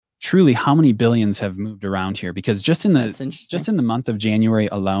truly how many billions have moved around here, because just in the month of January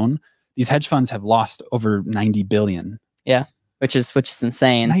alone, these hedge funds have lost over 90 billion. Yeah, which is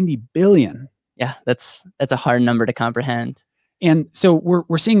insane. 90 billion. Yeah, that's a hard number to comprehend. And so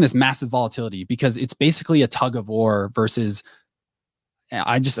we're seeing this massive volatility because it's basically a tug of war versus,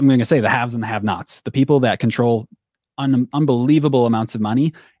 I'm going to say, the haves and the have-nots, the people that control unbelievable amounts of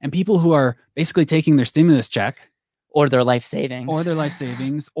money, and people who are basically taking their stimulus check or their life savings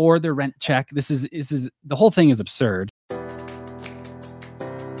or their rent check. This is the whole thing is absurd.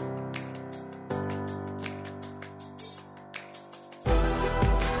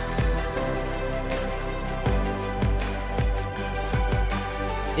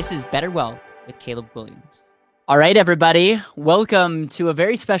 This is Better Wealth with Caleb Williams. All right, everybody. Welcome to a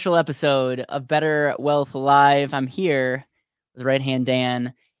very special episode of Better Wealth Live. I'm here with Right Hand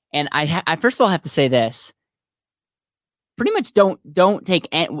Dan. And I first of all have to say this. Pretty much don't take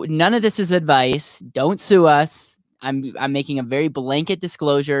none of this is advice. Don't sue us. I'm making a very blanket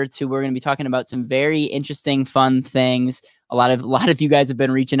disclosure to we're going to be talking about some very interesting, fun things. A lot of you guys have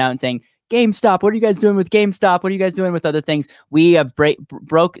been reaching out and saying, GameStop, what are you guys doing with GameStop? What are you guys doing with other things? We have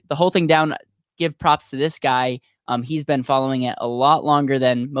broke the whole thing down. Give props to this guy. He's been following it a lot longer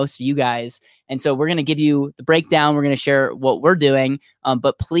than most of you guys. And so we're going to give you the breakdown. We're going to share what we're doing.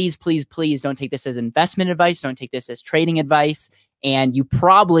 But please, please, please don't take this as investment advice. Don't take this as trading advice. And you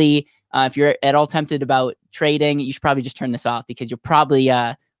probably, if you're at all tempted about trading, you should probably just turn this off, because you'll probably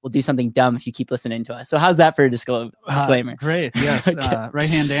will do something dumb if you keep listening to us. So how's that for a disclaimer? Great. Yes. Okay. Right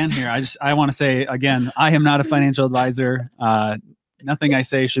Hand Dan here. I want to say again, I am not a financial advisor. Nothing I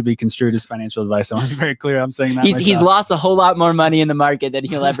say should be construed as financial advice. I want to be very clear. I'm saying that he's lost a whole lot more money in the market than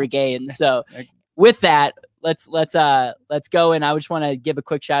he'll ever gain. So with that, let's go. And I just want to give a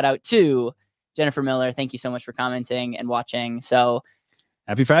quick shout out to Jennifer Miller. Thank you so much for commenting and watching. So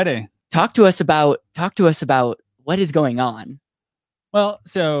happy Friday. Talk to us about what is going on. Well,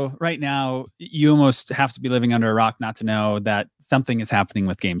 so right now you almost have to be living under a rock not to know that something is happening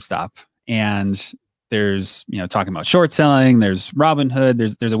with GameStop. And there's, talking about short selling. There's Robinhood.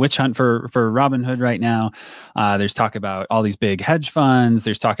 There's a witch hunt for Robinhood right now. There's talk about all these big hedge funds.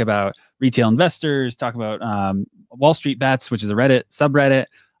 There's talk about retail investors. Talk about Wall Street Bets, which is a Reddit subreddit.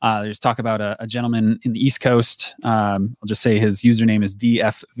 There's talk about a gentleman in the East Coast. I'll just say his username is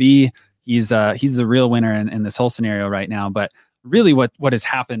DFV. He's a real winner in this whole scenario right now. But really what has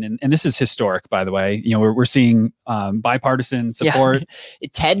happened, and this is historic, by the way, we're seeing bipartisan support. Yeah.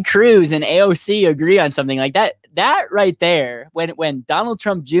 Ted Cruz and AOC agree on something like that. That right there, when Donald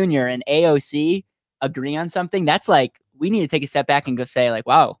Trump Jr. and AOC agree on something, that's like, we need to take a step back and go say like,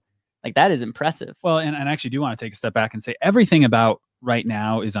 wow, like that is impressive. Well, and I actually do want to take a step back and say everything about right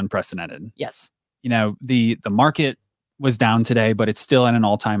now is unprecedented. Yes. The market was down today, but it's still at an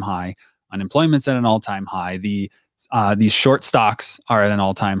all-time high. Unemployment's at an all-time high. These short stocks are at an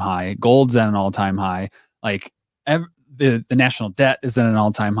all-time high. Gold's at an all-time high. Like the national debt is at an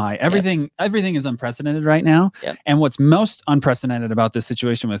all-time high. Everything is unprecedented right now. Yep. And what's most unprecedented about this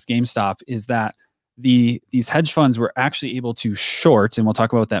situation with GameStop is that these hedge funds were actually able to short, and we'll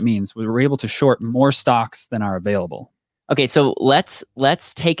talk about what that means. We were able to short more stocks than are available. Okay, so let's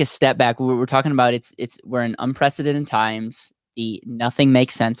take a step back. We're talking about we're in unprecedented times. Nothing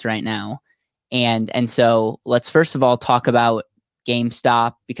makes sense right now. And so let's first of all talk about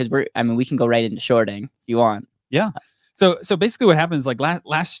GameStop, because we can go right into shorting if you want. Yeah. So basically what happens, like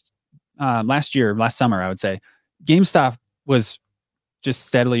last summer, I would say GameStop was just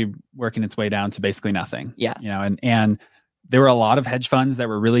steadily working its way down to basically nothing. Yeah. And there were a lot of hedge funds that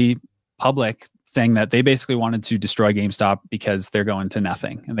were really public saying that they basically wanted to destroy GameStop because they're going to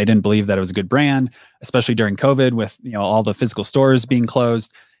nothing. And they didn't believe that it was a good brand, especially during COVID with, all the physical stores being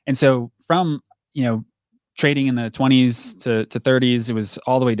closed. And so from, trading in the 20s to 30s, it was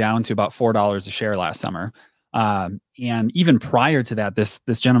all the way down to about $4 a share last summer. And even prior to that, this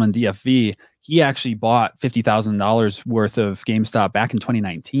gentleman, DFV, he actually bought $50,000 worth of GameStop back in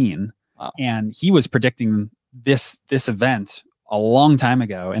 2019. Wow. And he was predicting this event a long time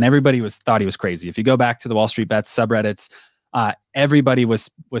ago. And everybody thought he was crazy. If you go back to the Wall Street Bets subreddits, everybody was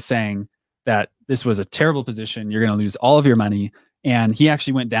saying that this was a terrible position. You're going to lose all of your money. And he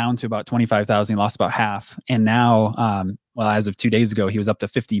actually went down to about 25,000, lost about half. And now, as of 2 days ago, he was up to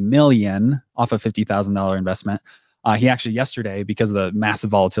 50 million off a $50,000 investment. He actually yesterday, because of the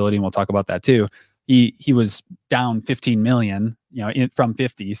massive volatility, and we'll talk about that too, he was down 15 million, from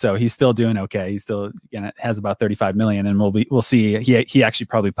 50. So he's still doing okay. He's still has about 35 million, and we'll see. He actually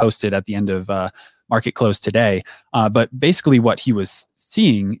probably posted at the end of market close today. But basically what he was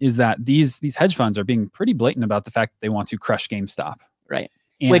seeing is that these hedge funds are being pretty blatant about the fact that they want to crush GameStop. Right.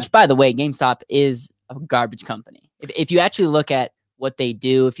 Which, by the way, GameStop is a garbage company. If you actually look at what they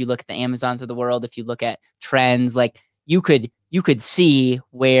do, if you look at the Amazons of the world, if you look at trends, like you could see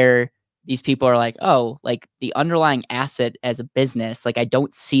where these people are like, oh, like the underlying asset as a business, like I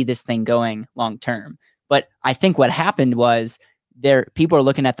don't see this thing going long term. But I think what happened was people are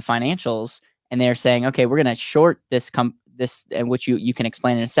looking at the financials and they're saying, okay, we're going to short this and which you can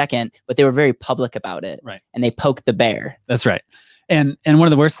explain in a second, but they were very public about it. Right. And they poked the bear. That's right. And one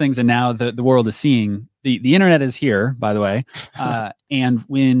of the worst things, and now the world is seeing, the internet is here, by the way. And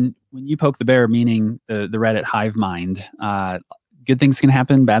when you poke the bear, meaning the Reddit hive mind, good things can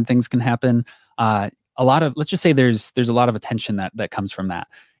happen, bad things can happen. Let's just say there's a lot of attention that comes from that.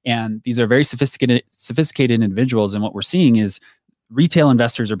 And these are very sophisticated individuals. And what we're seeing is retail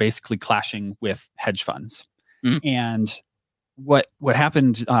investors are basically clashing with hedge funds. Mm-hmm. And what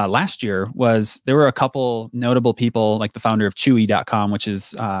happened last year was there were a couple notable people, like the founder of Chewy.com, which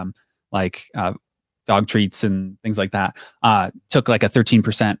is dog treats and things like that, took like a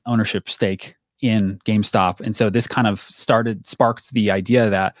 13% ownership stake in GameStop. And so this kind of sparked the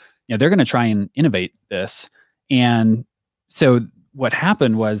idea that, they're going to try and innovate this. And so what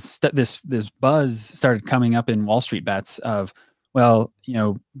happened was this buzz started coming up in Wall Street bets of, well,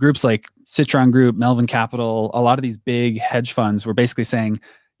 groups like Citron Group, Melvin Capital, a lot of these big hedge funds were basically saying,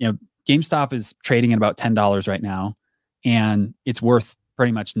 GameStop is trading at about $10 right now, and it's worth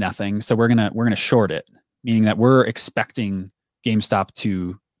pretty much nothing. So we're gonna short it, meaning that we're expecting GameStop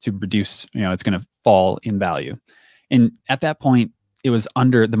to reduce. It's going to fall in value. And at that point,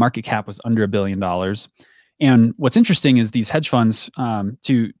 the market cap was under $1 billion. And what's interesting is these hedge funds,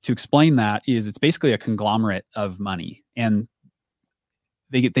 to explain that, is it's basically a conglomerate of money, and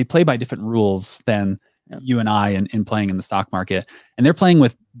they play by different rules than you and I in playing in the stock market. And they're playing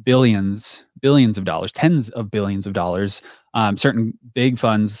with billions of dollars, tens of billions of dollars. Certain big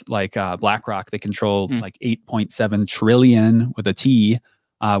funds like BlackRock, they control like 8.7 trillion with a T,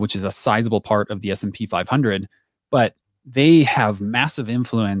 which is a sizable part of the S&P 500. But they have massive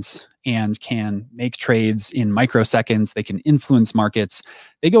influence and can make trades in microseconds. They can influence markets.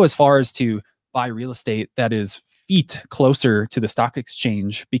 They go as far as to buy real estate that is feet closer to the stock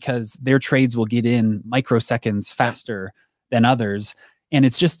exchange because their trades will get in microseconds faster than others. And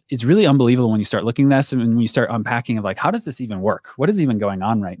it's really unbelievable when you start looking at this and when you start unpacking of like, how does this even work? What is even going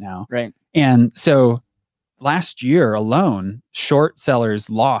on right now? Right. And so last year alone, short sellers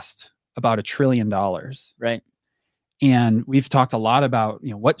lost about $1 trillion. Right. And we've talked a lot about,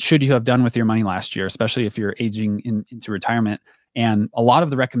 what should you have done with your money last year, especially if you're aging into retirement. And a lot of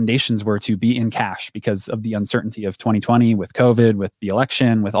the recommendations were to be in cash because of the uncertainty of 2020 with COVID, with the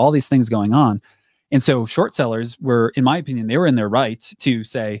election, with all these things going on. And so short sellers were, in my opinion, they were in their right to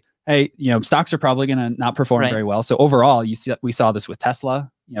say, hey, stocks are probably going to not perform very well. So overall, we saw this with Tesla.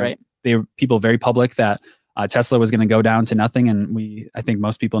 They were people very public that Tesla was going to go down to nothing. And I think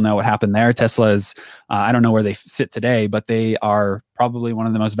most people know what happened there. Tesla is, I don't know where they sit today, but they are probably one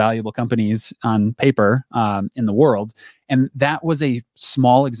of the most valuable companies on paper in the world. And that was a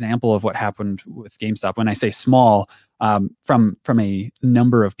small example of what happened with GameStop. When I say small, from a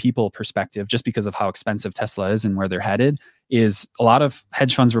number of people perspective, just because of how expensive Tesla is and where they're headed, is a lot of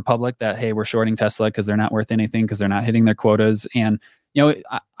hedge funds were public that, hey, we're shorting Tesla because they're not worth anything, because they're not hitting their quotas. And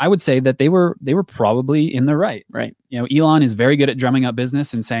I would say that they were probably in the right. Right. Elon is very good at drumming up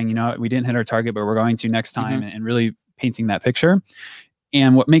business and saying, we didn't hit our target, but we're going to next time, and really painting that picture.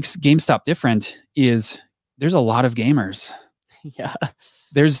 And what makes GameStop different is there's a lot of gamers. Yeah.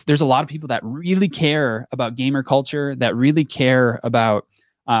 There's a lot of people that really care about gamer culture, that really care about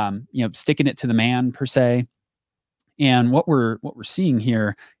sticking it to the man per se. And what we're seeing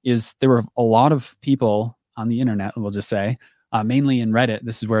here is there were a lot of people on the internet, we'll just say, mainly in Reddit.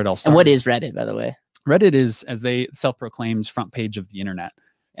 This is where it all started. And what is Reddit, by the way? Reddit is, as they self-proclaimed, front page of the internet.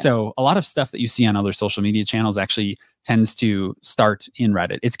 Yeah. So a lot of stuff that you see on other social media channels actually tends to start in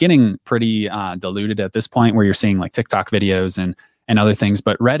Reddit. It's getting pretty diluted at this point, where you're seeing like TikTok videos and other things.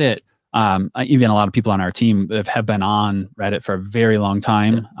 But Reddit, even a lot of people on our team have been on Reddit for a very long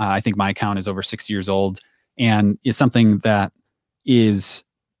time. I think my account is over 6 years old, and is something that is,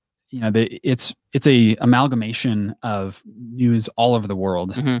 it's a amalgamation of news all over the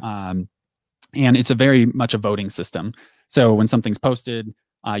world. And it's a very much a voting system. So when something's posted,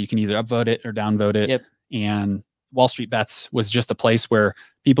 you can either upvote it or downvote it. Yep. And Wall Street Bets was just a place where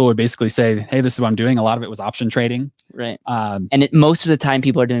people would basically say, hey, this is what I'm doing. A lot of it was option trading. Right. And most of the time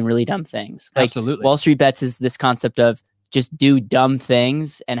people are doing really dumb things. Like, absolutely. Wall Street Bets is this concept of just do dumb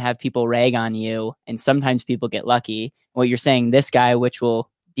things and have people rag on you. And sometimes people get lucky. What you're saying, this guy, which will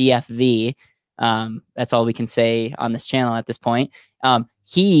DFV, that's all we can say on this channel at this point.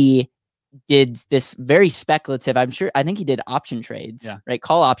 he did this very speculative, I think he did option trades, right?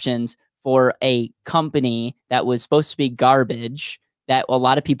 Call options for a company that was supposed to be garbage that a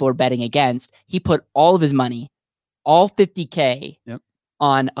lot of people were betting against. He put all of his money, all 50K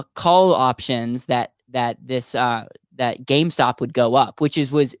on a call options that GameStop would go up, which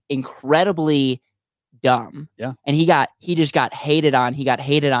was incredibly dumb. Yeah. And he just got hated on. He got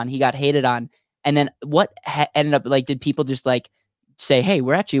hated on. And then what ended up, like, did people just like say, hey,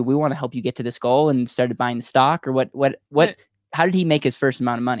 we want to help you get to this goal, and started buying the stock, or what, how did he make his first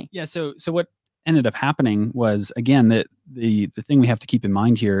amount of money? Yeah. So what ended up happening was, again, that the thing we have to keep in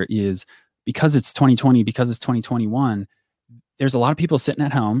mind here is, because it's 2020, because it's 2021, there's a lot of people sitting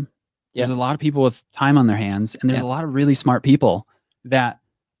at home. There's a lot of people with time on their hands, and there's a lot of really smart people that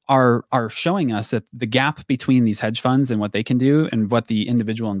are showing us that the gap between these hedge funds and what they can do and what the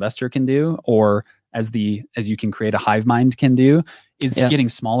individual investor can do, or as you can create a hive mind can do, is getting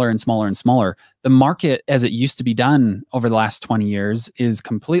smaller and smaller and smaller. The market, as it used to be done over the last 20 years, is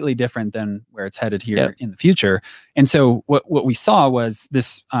completely different than where it's headed here in the future. And so what we saw was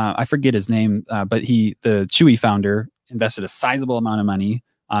this, I forget his name, but the Chewy founder invested a sizable amount of money,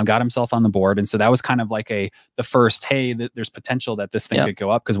 got himself on the board. And so that was kind of like the first, hey, there's potential that this thing could go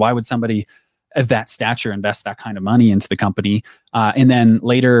up, because why would somebody of that stature invest that kind of money into the company? And then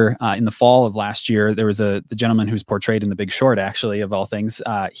later in the fall of last year, there was the gentleman who's portrayed in The Big Short, actually, of all things.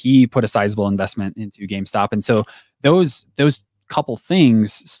 He put a sizable investment into GameStop. And so those couple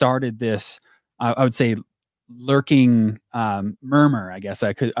things started this, I would say, lurking murmur, I guess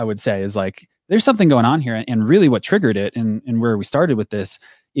I would say, is like, there's something going on here. And really what triggered it, and where we started with this,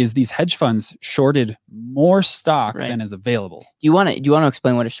 is these hedge funds shorted more stock than is available. Do you want to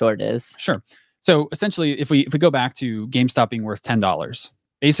explain what a short is? Sure. So essentially, if we go back to GameStop being worth $10,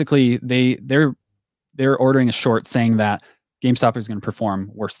 basically they're ordering a short saying that GameStop is going to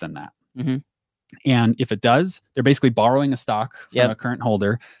perform worse than that. Mm-hmm. And if it does, they're basically borrowing a stock from a current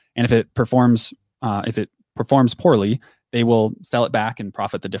holder. And if it performs poorly, they will sell it back and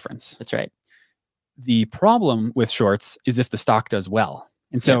profit the difference. That's right. The problem with shorts is if the stock does well.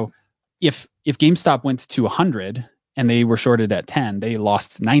 And so if GameStop went to 100 and they were shorted at 10, they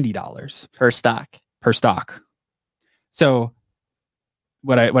lost $90 per stock. So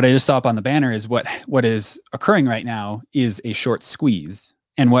what I just saw up on the banner is what is occurring right now is a short squeeze.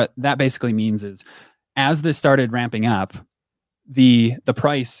 And what that basically means is, as this started ramping up, the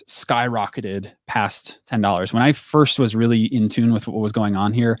price skyrocketed past $10. When I first was really in tune with what was going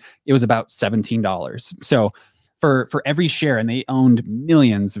on here, it was about $17. So for every share, and they owned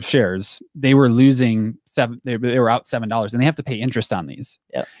millions of shares, they were losing they were out $7, and they have to pay interest on these.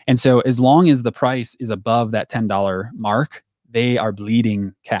 Yep. And so as long as the price is above that $10 mark, they are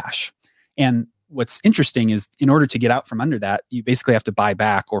bleeding cash. And what's interesting is, in order to get out from under that, you basically have to buy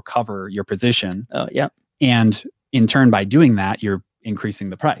back or cover your position. Oh, yeah. And in turn, by doing that, you're increasing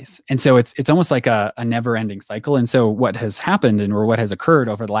the price. And so it's almost like a never-ending cycle. And so what has happened, or what has occurred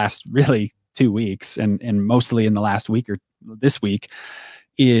over the last really 2 weeks, and mostly in the last week or this week,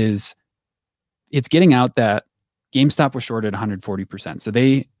 is it's getting out that GameStop was shorted 140%. So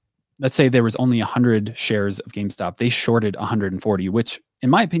let's say there was only 100 shares of GameStop. They shorted 140, which in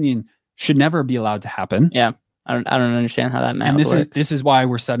my opinion should never be allowed to happen. Yeah. I don't understand how that math works. And this is why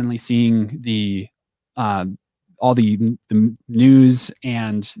we're suddenly seeing all the news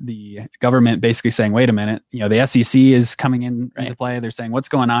and the government basically saying, wait a minute, the SEC is coming into play. They're saying, what's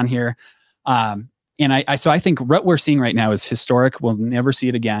going on here? And I think what we're seeing right now is historic. We'll never see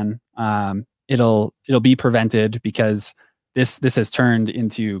it again. It'll be prevented, because this has turned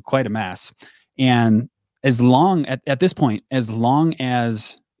into quite a mess. And at this point, as long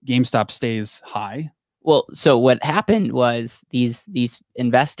as GameStop stays high. Well, so what happened was these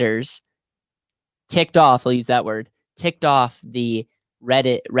investors ticked off the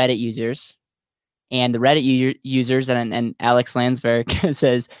Reddit users, and the Reddit users, and Alex Landsberg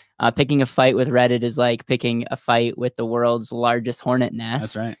says, picking a fight with Reddit is like picking a fight with the world's largest hornet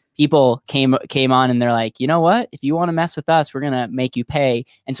nest. That's right. People came on and they're like, you know what? If you want to mess with us, we're gonna make you pay.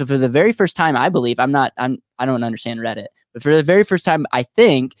 And so for the very first time, I believe, I don't understand Reddit, but for the very first time, I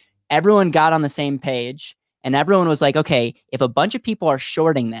think everyone got on the same page, and everyone was like, okay, if a bunch of people are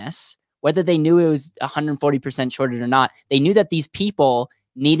shorting this, whether they knew it was 140% shorted or not, they knew that these people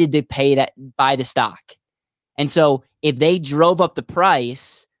needed to pay to buy the stock. And so if they drove up the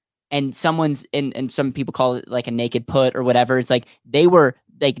price, and and some people call it like a naked put or whatever, it's like they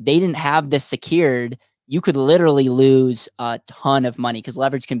didn't have this secured, you could literally lose a ton of money, because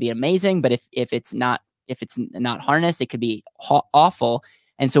leverage can be amazing, but if it's not harnessed, it could be awful.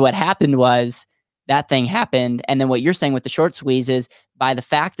 And so what happened was, that thing happened. And then what you're saying with the short squeeze is, by the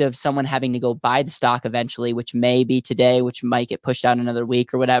fact of someone having to go buy the stock eventually, which may be today, which might get pushed out another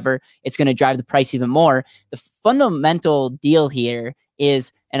week or whatever, it's going to drive the price even more. The fundamental deal here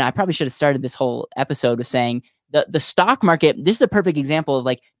is, and I probably should have started this whole episode with saying, the stock market, this is a perfect example of,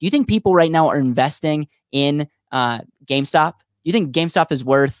 like, do you think people right now are investing in GameStop? Do you think GameStop is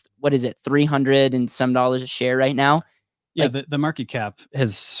worth, what is it, $300 and some a share right now? Yeah, like, the market cap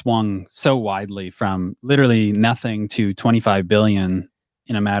has swung so widely from literally nothing to 25 billion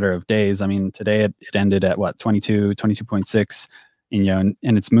in a matter of days. I mean, today it ended at what, 22.6, and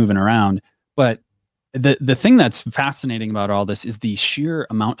it's moving around. But the thing that's fascinating about all this is the sheer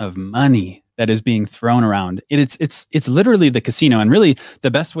amount of money that is being thrown around. It's literally the casino. And really,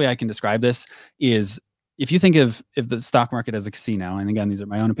 the best way I can describe this is, if you think of the stock market as a casino, and again, these are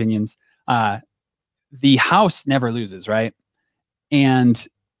my own opinions, the house never loses, right? And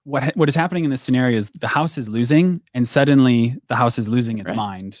what is happening in this scenario is the house is losing, and suddenly the house is losing its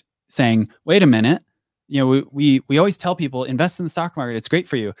mind, saying, wait a minute, we always tell people, invest in the stock market, it's great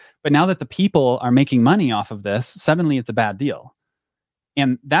for you. But now that the people are making money off of this, suddenly it's a bad deal.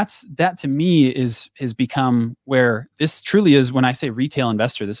 And that to me has become where this truly is. When I say retail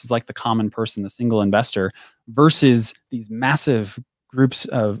investor, this is like the common person, the single investor, versus these massive groups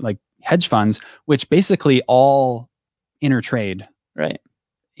of like hedge funds, which basically all intertrade. Right.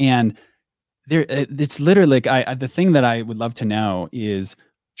 And it's literally like, the thing that I would love to know is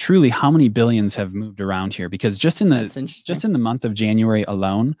truly how many billions have moved around here, because just in the month of January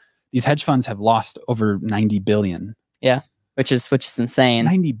alone, these hedge funds have lost over 90 billion. Yeah. Which is insane.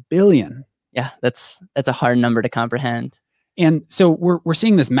 90 billion. Yeah, that's a hard number to comprehend. And so we're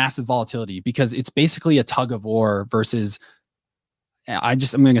seeing this massive volatility because it's basically a tug of war versus, I'm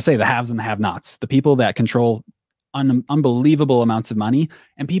going to say, the haves and the have-nots, the people that control unbelievable amounts of money,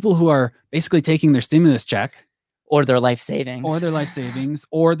 and people who are basically taking their stimulus check or their life savings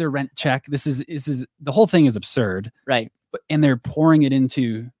or their rent check. This is the whole thing is absurd. Right. And they're pouring it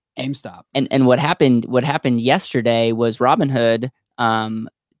into GameStop. And what happened yesterday was Robinhood,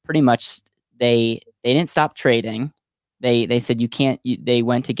 pretty much they didn't stop trading. They said they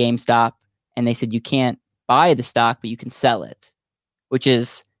went to GameStop and they said you can't buy the stock, but you can sell it, which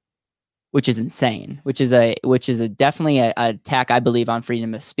is insane, which is definitely a attack, I believe, on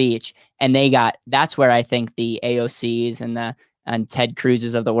freedom of speech. And that's where I think the AOCs and Ted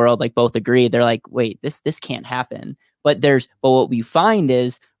Cruz's of the world, like, both agree. They're like, wait, this can't happen. But what we find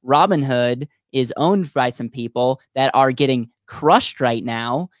is Robinhood is owned by some people that are getting crushed right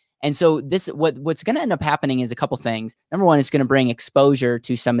now. And so what's going to end up happening is a couple things. Number one, it's going to bring exposure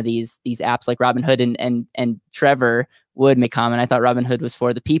to some of these apps like Robinhood, and Trevor would make comment, I thought Robinhood was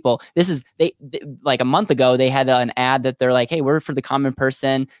for the people. They like a month ago, they had an ad that they're like, hey, we're for the common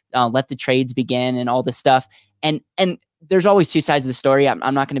person, let the trades begin and all this stuff. And there's always two sides of the story.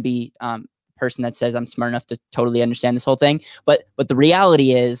 I'm not going to be person that says I'm smart enough to totally understand this whole thing, but the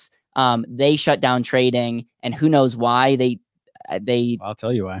reality is they shut down trading, and who knows why they I'll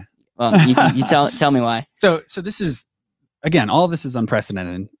tell you why. Well, you tell me why. So this is, again, all of this is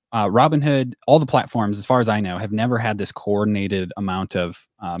unprecedented. Robinhood, all the platforms, as far as I know, have never had this coordinated amount of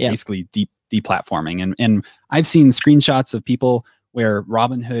basically deplatforming. And I've seen screenshots of people where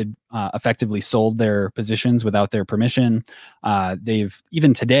Robinhood effectively sold their positions without their permission.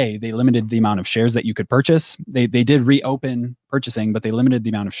 Even today, they limited the amount of shares that you could purchase. They did reopen purchasing, but they limited the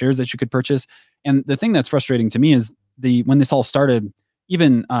amount of shares that you could purchase. And the thing that's frustrating to me is when this all started,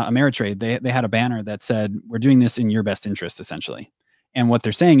 even Ameritrade, they had a banner that said, we're doing this in your best interest, essentially. And what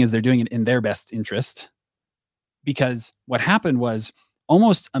they're saying is they're doing it in their best interest, because what happened was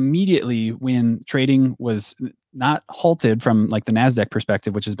almost immediately when trading was not halted from like the NASDAQ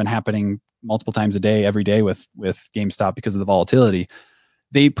perspective, which has been happening multiple times a day, every day with GameStop because of the volatility,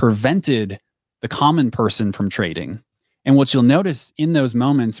 they prevented the common person from trading. And what you'll notice in those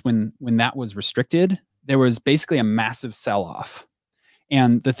moments when that was restricted, there was basically a massive sell-off.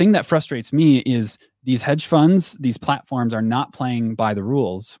 And the thing that frustrates me is these hedge funds, these platforms are not playing by the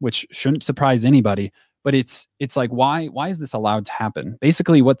rules, which shouldn't surprise anybody. But it's like, why is this allowed to happen?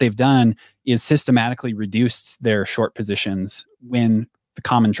 Basically, what they've done is systematically reduced their short positions when the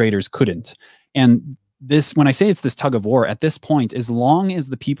common traders couldn't. And this, when I say it's this tug of war, at this point, as long as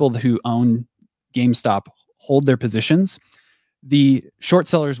the people who own GameStop hold their positions, the short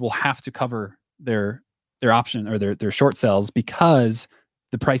sellers will have to cover their option or their short sells, because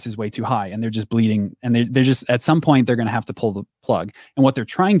the price is way too high and they're just bleeding, and they're just, at some point they're going to have to pull the plug. And what they're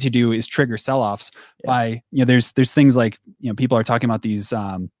trying to do is trigger sell-offs by, there's things like, people are talking about these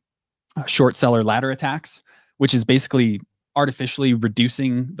short seller ladder attacks, which is basically artificially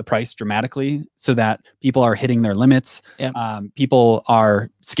reducing the price dramatically so that people are hitting their limits. People are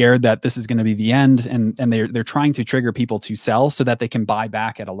scared that this is going to be the end, and they're trying to trigger people to sell so that they can buy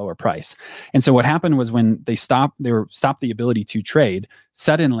back at a lower price. And so what happened was when they stopped the ability to trade,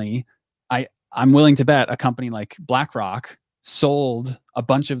 suddenly I'm willing to bet a company like BlackRock sold a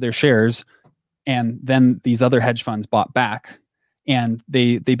bunch of their shares, and then these other hedge funds bought back. And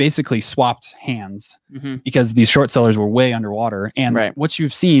they basically swapped hands because these short sellers were way underwater. And what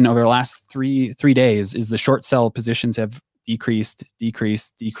you've seen over the last three days is the short sell positions have decreased.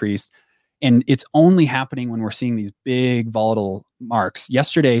 And it's only happening when we're seeing these big volatile marks.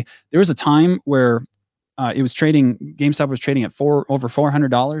 Yesterday, there was a time where GameStop was trading at over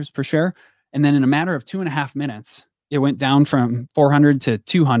 $400 per share. And then in a matter of 2.5 minutes, it went down from 400 to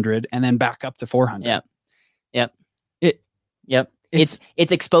 200 and then back up to 400. Yep.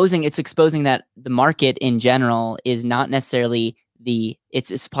 It's exposing that the market in general is not necessarily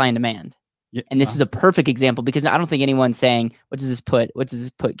it's supply and demand. Yeah. And this is a perfect example because I don't think anyone's saying, what does this put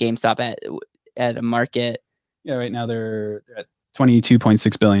GameStop at a market? Yeah, right now they're at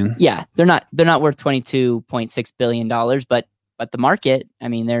 $22.6 billion. Yeah, they're not worth $22.6 billion, but the market, I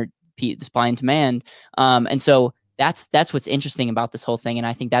mean, they're supply and demand. And so that's what's interesting about this whole thing. And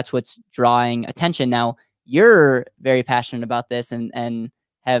I think that's what's drawing attention. Now, you're very passionate about this and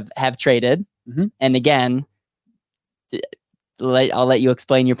have traded. And again, I'll let you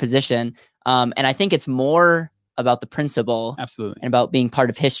explain your position. And I think it's more about the principle, absolutely, and about being part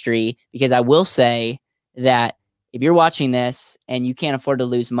of history, because I will say that if you're watching this and you can't afford to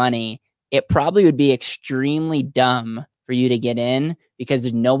lose money, it probably would be extremely dumb for you to get in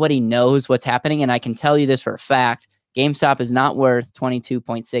because nobody knows what's happening. And I can tell you this for a fact, GameStop is not worth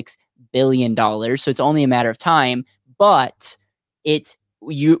 $22.6 billion. So it's only a matter of time, but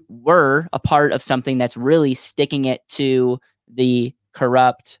you were a part of something that's really sticking it to the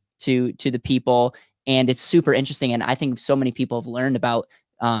corrupt, to the people. And it's super interesting. And I think so many people have learned about,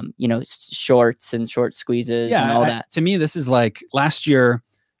 shorts and short squeezes and all that. To me, this is like last year,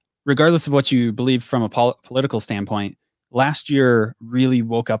 regardless of what you believe from a political standpoint, last year really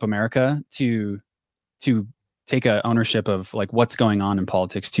woke up America to take a ownership of like what's going on in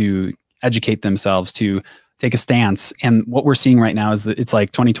politics, to educate themselves, to take a stance. And what we're seeing right now is that it's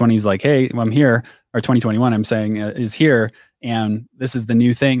like 2020 is like, hey, I'm here, or 2021, I'm saying is here. And this is the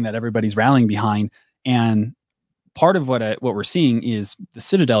new thing that everybody's rallying behind. And part of what we're seeing is the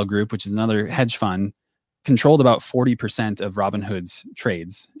Citadel Group, which is another hedge fund, controlled about 40% of Robinhood's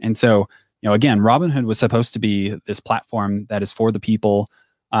trades. And so, again, Robinhood was supposed to be this platform that is for the people.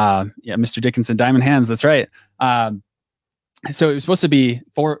 Mr. Dickinson, diamond hands. That's right. So it was supposed to be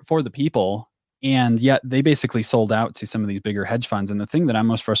for the people, and yet they basically sold out to some of these bigger hedge funds. And the thing that I'm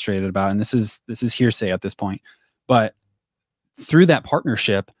most frustrated about, and this is hearsay at this point, but through that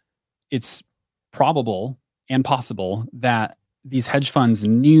partnership, it's probable and possible that these hedge funds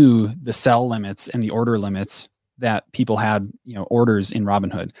knew the sell limits and the order limits that people had, orders in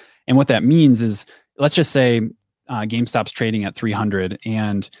Robinhood. And what that means is, let's just say GameStop's trading at 300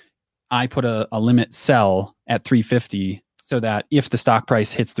 and I put a limit sell at 350 so that if the stock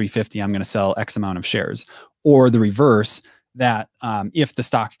price hits 350, I'm going to sell X amount of shares. Or the reverse, that if the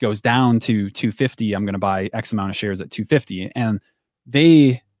stock goes down to 250, I'm going to buy X amount of shares at 250. And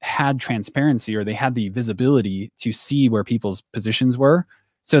they had transparency, or they had the visibility to see where people's positions were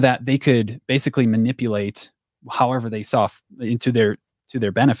so that they could basically manipulate however they saw to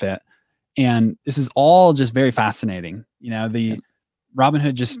their benefit. And this is all just very fascinating. The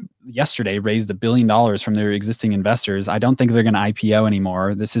Robinhood just yesterday raised $1 billion from their existing investors. I don't think they're going to IPO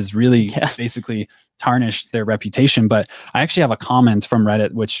anymore. This is really basically tarnished their reputation. But I actually have a comment from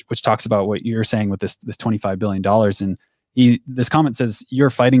Reddit, which talks about what you're saying with this $25 billion. And this comment says, you're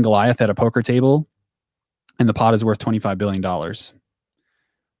fighting Goliath at a poker table and the pot is worth $25 billion.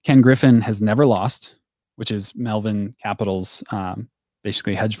 Ken Griffin has never lost, which is Melvin Capital's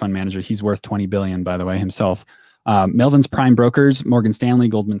basically hedge fund manager. He's worth 20 billion, by the way, himself. Melvin's prime brokers, Morgan Stanley,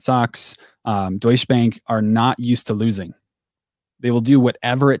 Goldman Sachs, Deutsche Bank, are not used to losing. They will do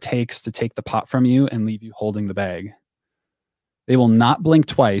whatever it takes to take the pot from you and leave you holding the bag. They will not blink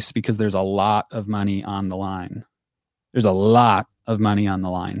twice because there's a lot of money on the line. There's a lot of money on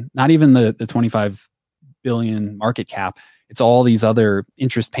the line. Not even the 25 billion market cap. It's all these other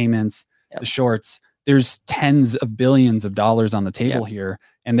interest payments, the shorts. There's tens of billions of dollars on the table here.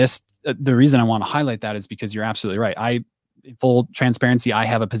 And the reason I want to highlight that is because you're absolutely right. Full transparency, I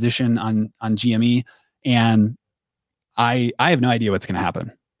have a position on GME, and I have no idea what's going to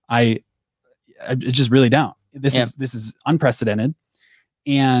happen. I just really don't. This is unprecedented.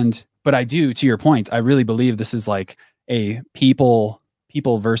 But I do, to your point, I really believe this is like a people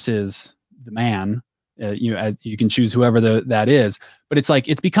versus the man. As you can choose whoever that is, but it's like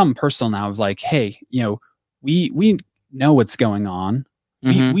it's become personal now. It's like, hey, we know what's going on.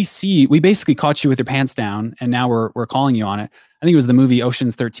 We basically caught you with your pants down, and now we're calling you on it. I think it was the movie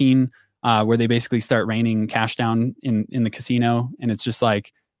Ocean's 13, where they basically start raining cash down in the casino, and it's just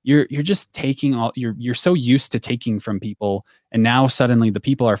like you're just taking you're so used to taking from people, and now suddenly the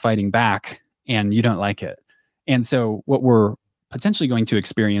people are fighting back, and you don't like it. And so what we're potentially going to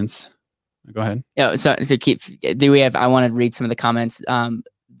experience. Go ahead. Yeah. So do we have? I want to read some of the comments.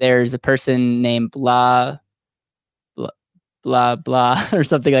 There's a person named blah blah or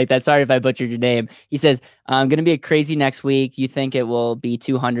something like that. Sorry if I butchered your name. He says, I'm going to be a crazy next week. You think it will be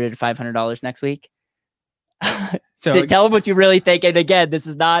 $200, $500 next week? So tell him what you really think. And again,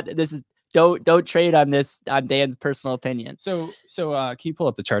 don't trade on this, on Dan's personal opinion. So can you pull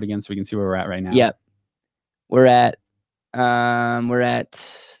up the chart again so we can see where we're at right now? Yep. We're at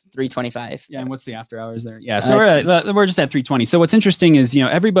 325. Yeah, and what's the after hours there? Yeah, so we're just at 320. So what's interesting is,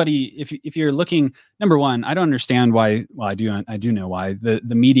 everybody, if you're looking, number one, I don't understand why. Well, I do know why the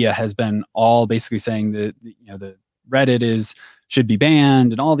media has been all basically saying that the Reddit should be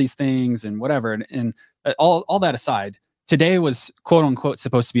banned and all these things and whatever. And all that aside, today was quote unquote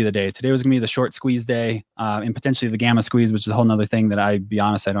supposed to be the day. Today was gonna be the short squeeze day, and potentially the gamma squeeze, which is a whole nother thing that I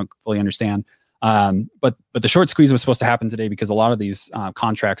don't fully understand. But the short squeeze was supposed to happen today because a lot of these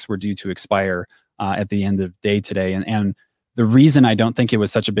contracts were due to expire at the end of day today. And the reason I don't think it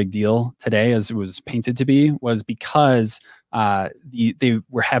was such a big deal today as it was painted to be was because have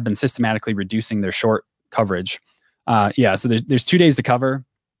been systematically reducing their short coverage. So there's 2 days to cover.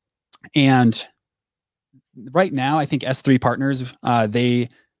 And right now, I think S3 Partners,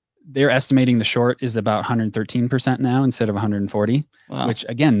 they're estimating the short is about 113% now instead of 140, wow. Which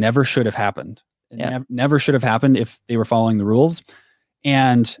again, never should have happened. Never should have happened if they were following the rules.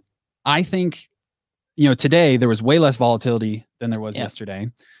 And I think, today there was way less volatility than there was yesterday.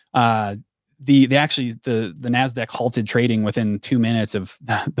 The NASDAQ halted trading within 2 minutes of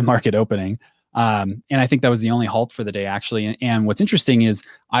the market opening. And I think that was the only halt for the day, actually. And what's interesting is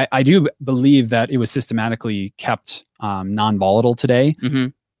I do believe that it was systematically kept non-volatile today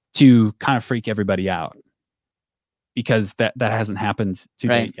to kind of freak everybody out, because that hasn't happened to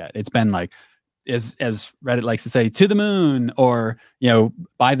date yet. It's been like, as Reddit likes to say, to the moon, or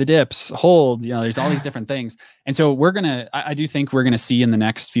buy the dips, hold. There's all these different things, and so I do think we're gonna see in the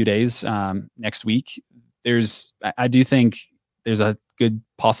next few days, next week. I do think there's a good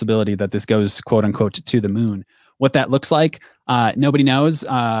possibility that this goes quote unquote to the moon. What that looks like, nobody knows.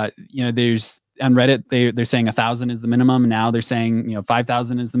 There's on Reddit they're saying 1,000 is the minimum. Now they're saying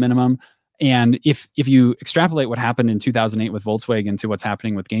 5,000 is the minimum. And if you extrapolate what happened in 2008 with Volkswagen to what's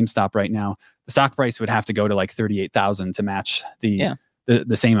happening with GameStop right now, the stock price would have to go to like 38,000 to match the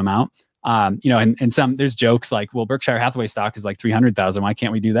same amount. And some there's jokes like, well, Berkshire Hathaway stock is like 300,000. Why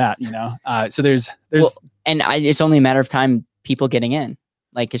can't we do that? So there's it's only a matter of time people getting in.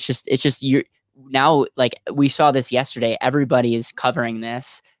 Like it's just you're now, like we saw this yesterday. Everybody is covering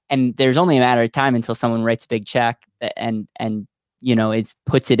this, and there's only a matter of time until someone writes a big check and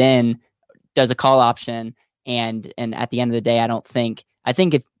puts it in, does a call option, and at the end of the day, I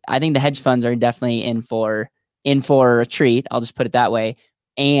think the hedge funds are definitely in for a treat. I'll just put it that way.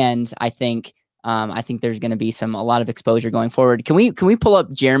 And I think there's going to be a lot of exposure going forward. Can we pull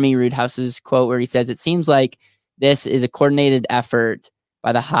up Jeremy Roodhouse's quote where he says, "It seems like this is a coordinated effort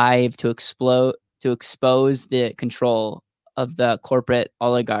by the Hive to expose the control of the corporate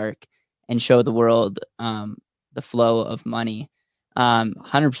oligarch and show the world the flow of money."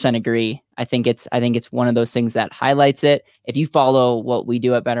 100% agree. I think it's one of those things that highlights it. If you follow what we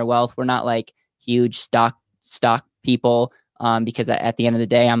do at Better Wealth, we're not like huge stock people, because at the end of the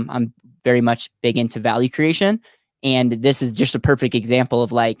day, I'm very much big into value creation, and this is just a perfect example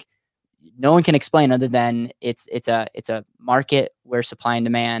of like no one can explain other than it's a market where supply and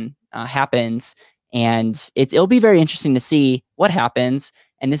demand happens, and it'll be very interesting to see what happens.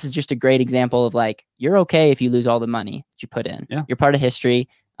 And this is just a great example of like, you're okay if you lose all the money that you put in. Yeah. You're part of history.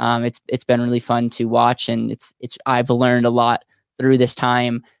 It's been really fun to watch, and I've learned a lot through this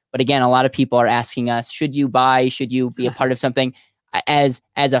time. But again, a lot of people are asking us, should you buy? Should you be a part of something? As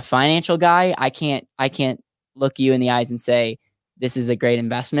a financial guy, I can't look you in the eyes and say this is a great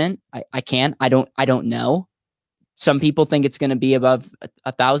investment. I can't. I don't know. Some people think it's going to be above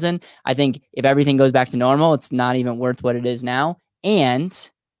 1,000. I think if everything goes back to normal, it's not even worth what it is now. And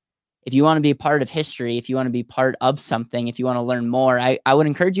if you want to be a part of history, if you want to be part of something, if you want to learn more, I would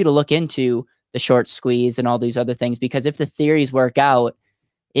encourage you to look into the short squeeze and all these other things, because if the theories work out,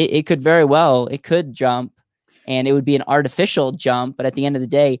 it could jump. and it would be an artificial jump. But at the end of the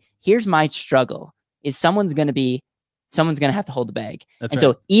day, here's my struggle: is someone's going to have to hold the bag. That's and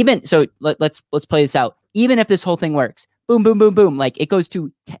right. so let's play this out. Even if this whole thing works, boom, boom, boom, boom, like it goes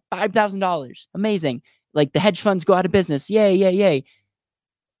to $5,000. Amazing. Like the hedge funds go out of business. Yay, yay, yay.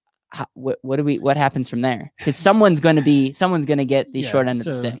 What happens from there? Because someone's going to get the short end of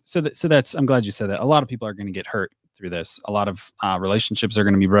the stick. So that's, I'm glad you said that. A lot of people are going to get hurt through this. A lot of relationships are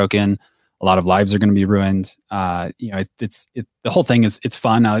going to be broken. A lot of lives are going to be ruined. The whole thing it's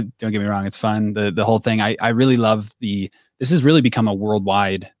fun. Now, don't get me wrong. It's fun. The whole thing, I really love this has really become a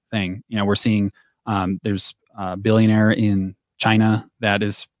worldwide thing. We're seeing, there's a billionaire in China that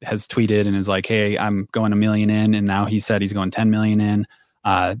has tweeted and is like, hey, I'm going 1 million in. And now he said he's going 10 million in.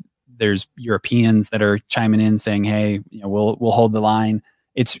 There's Europeans that are chiming in saying, hey, we'll hold the line.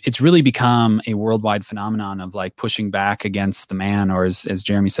 It's really become a worldwide phenomenon of like pushing back against the man, or as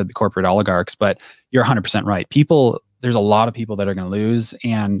Jeremy said, the corporate oligarchs. But you're 100% right. There's a lot of people that are going to lose.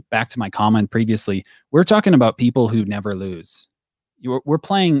 And back to my comment previously, we're talking about people who never lose. We're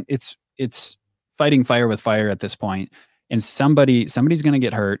playing, it's fighting fire with fire at this point. And somebody's going to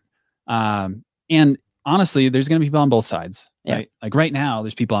get hurt. And honestly, there's going to be people on both sides. Yeah. Right? Like right now,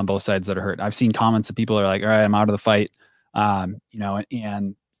 there's people on both sides that are hurt. I've seen comments of people are like, all right, I'm out of the fight.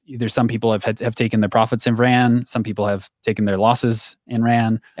 And either some people have taken their profits and ran, some people have taken their losses and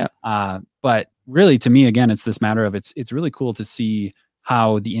ran. Yeah. But really, to me, again, it's this matter of it's really cool to see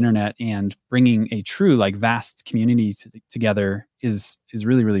how the internet and bringing a true like vast community together is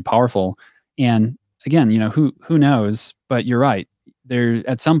really, really powerful. And again, who knows, but you're right. There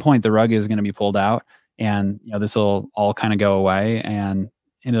at some point the rug is going to be pulled out, and this will all kind of go away, and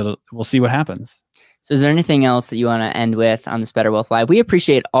we'll see what happens. So is there anything else that you want to end with on this Better Wealth Live? We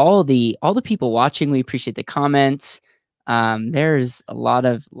appreciate all the people watching. We appreciate the comments. There's a lot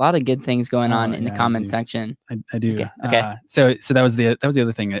of good things going on in the comment section. I do. Okay. So that was the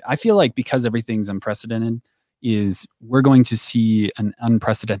other thing. I feel like because everything's unprecedented, is we're going to see an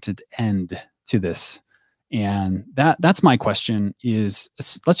unprecedented end to this. And that's my question is,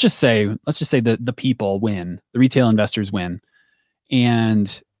 let's just say the people win, the retail investors win,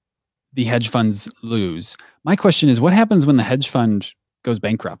 and the hedge funds lose. My question is, what happens when the hedge fund goes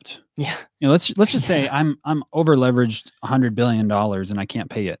bankrupt? Yeah. Let's just say I'm over leveraged $100 billion and I can't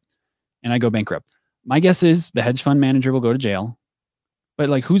pay it and I go bankrupt. My guess is the hedge fund manager will go to jail, but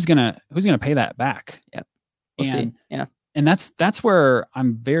like, who's going to pay that back? Yep. We'll see. Yeah. And that's where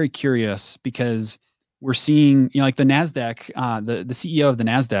I'm very curious, because we're seeing, like the NASDAQ, the CEO of the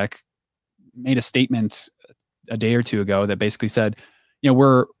NASDAQ made a statement a day or two ago that basically said,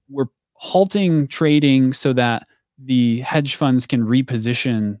 we're halting trading so that the hedge funds can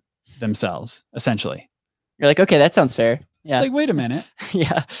reposition themselves, essentially. You're like, okay, that sounds fair. Yeah. It's like, wait a minute.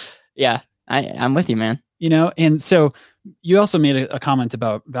 Yeah. Yeah. I'm with you, man. And so you also made a comment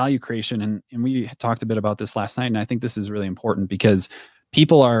about value creation, and we talked a bit about this last night. And I think this is really important because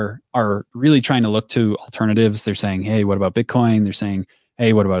people are really trying to look to alternatives. They're saying, hey, what about Bitcoin? They're saying,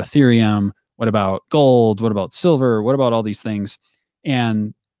 hey, what about Ethereum? What about gold? What about silver? What about all these things?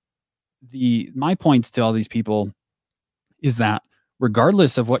 And my point to all these people is that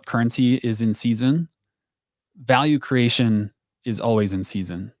regardless of what currency is in season, value creation is always in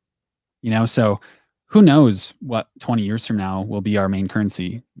season. So who knows what 20 years from now will be our main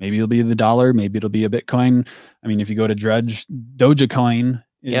currency? Maybe it'll be the dollar, maybe it'll be a Bitcoin. I mean, if you go to Drudge, Dogecoin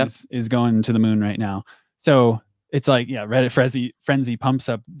is going to the moon right now. So it's like, yeah, Reddit frenzy pumps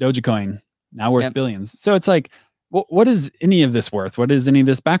up Dogecoin, now worth billions. So it's like, what is any of this worth? What is any of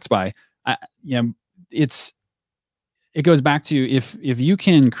this backed by? It goes back to if you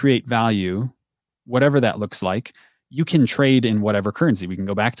can create value, whatever that looks like, you can trade in whatever currency. We can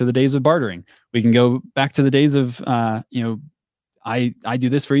go back to the days of bartering. We can go back to the days of, I do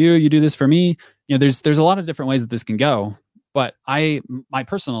this for you, you do this for me. There's a lot of different ways that this can go. But my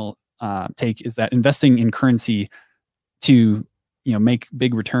personal take is that investing in currency to, make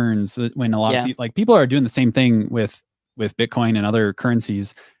big returns when a lot of people are doing the same thing with Bitcoin and other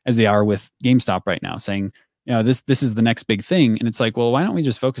currencies as they are with GameStop right now, saying, this is the next big thing. And it's like, well, why don't we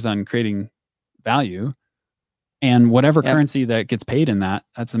just focus on creating value? And whatever currency that gets paid in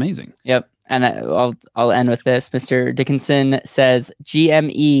that's amazing. Yep. And I'll end with this. Mr. Dickinson says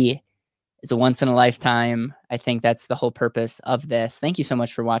GME is a once in a lifetime. I think that's the whole purpose of this. Thank you so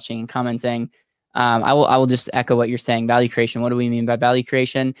much for watching and commenting. I will just echo what you're saying. Value creation. What do we mean by value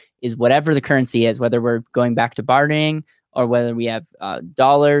creation? Is whatever the currency is, whether we're going back to bartering or whether we have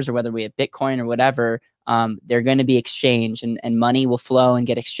dollars or whether we have Bitcoin or whatever, they're going to be exchanged and money will flow and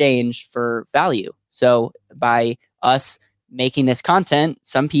get exchanged for value. So by us making this content,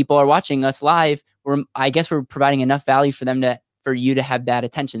 some people are watching us live. I guess we're providing enough value for you to have that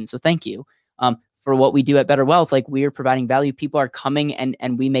attention. So thank you. For what we do at Better Wealth, like we are providing value. People are coming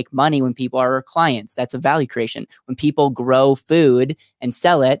and we make money when people are our clients. That's a value creation. When people grow food and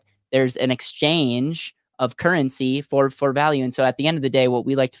sell it, there's an exchange of currency for value. And so at the end of the day, what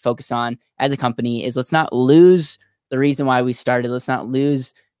we like to focus on as a company is let's not lose the reason why we started. Let's not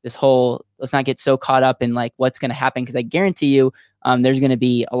lose let's not get so caught up in like what's going to happen. Because I guarantee you there's going to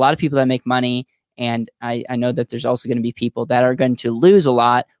be a lot of people that make money. And I know that there's also going to be people that are going to lose a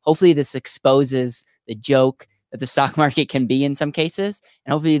lot. Hopefully this exposes the joke that the stock market can be in some cases.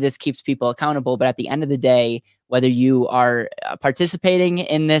 And hopefully this keeps people accountable. But at the end of the day, whether you are participating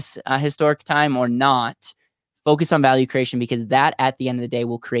in this historic time or not, focus on value creation, because that at the end of the day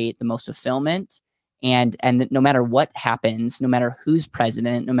will create the most fulfillment. And no matter what happens, no matter who's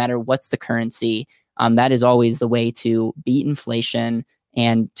president, no matter what's the currency, that is always the way to beat inflation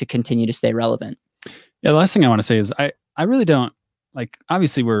and to continue to stay relevant. Yeah, the last thing I want to say is I really don't, like,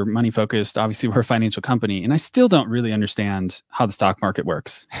 obviously we're money focused, obviously we're a financial company, and I still don't really understand how the stock market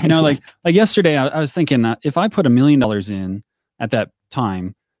works. You know, like yesterday I was thinking if I put $1 million in at that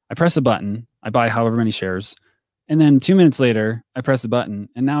time, I press a button, I buy however many shares, and then 2 minutes later I press a button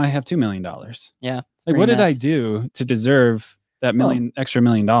and now I have $2 million. Yeah. Like what did I do to deserve that extra $1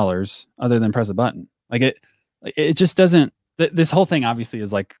 million other than press a button? Like it just doesn't, this whole thing obviously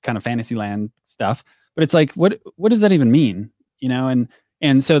is like kind of fantasy land stuff, but it's like, what does that even mean? You know?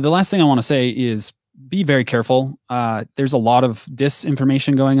 And so the last thing I want to say is be very careful. There's a lot of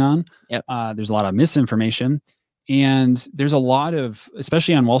disinformation going on. Yep. There's a lot of misinformation, and there's a lot of,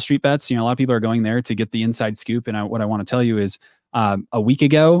 especially on Wall Street Bets, you know, a lot of people are going there to get the inside scoop. And what I want to tell you is a week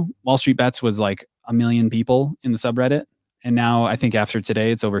ago, Wall Street Bets was like 1 million people in the subreddit. And now I think after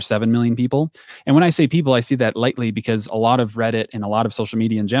today, it's over 7 million people. And when I say people, I see that lightly because a lot of Reddit and a lot of social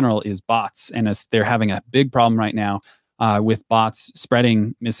media in general is bots. And they're having a big problem right now with bots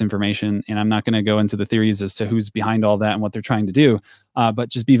spreading misinformation. And I'm not going to go into the theories as to who's behind all that and what they're trying to do. But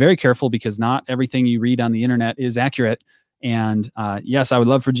just be very careful, because not everything you read on the internet is accurate. And yes, I would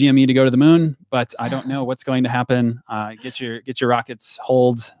love for GME to go to the moon, but I don't know what's going to happen. Get your rockets,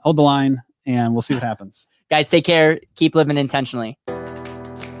 hold the line, and we'll see what happens. Guys, take care. Keep living intentionally.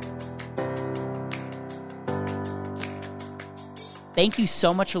 Thank you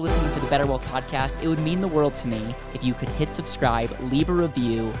so much for listening to the Better Wealth Podcast. It would mean the world to me if you could hit subscribe, leave a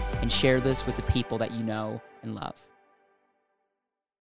review, and share this with the people that you know and love.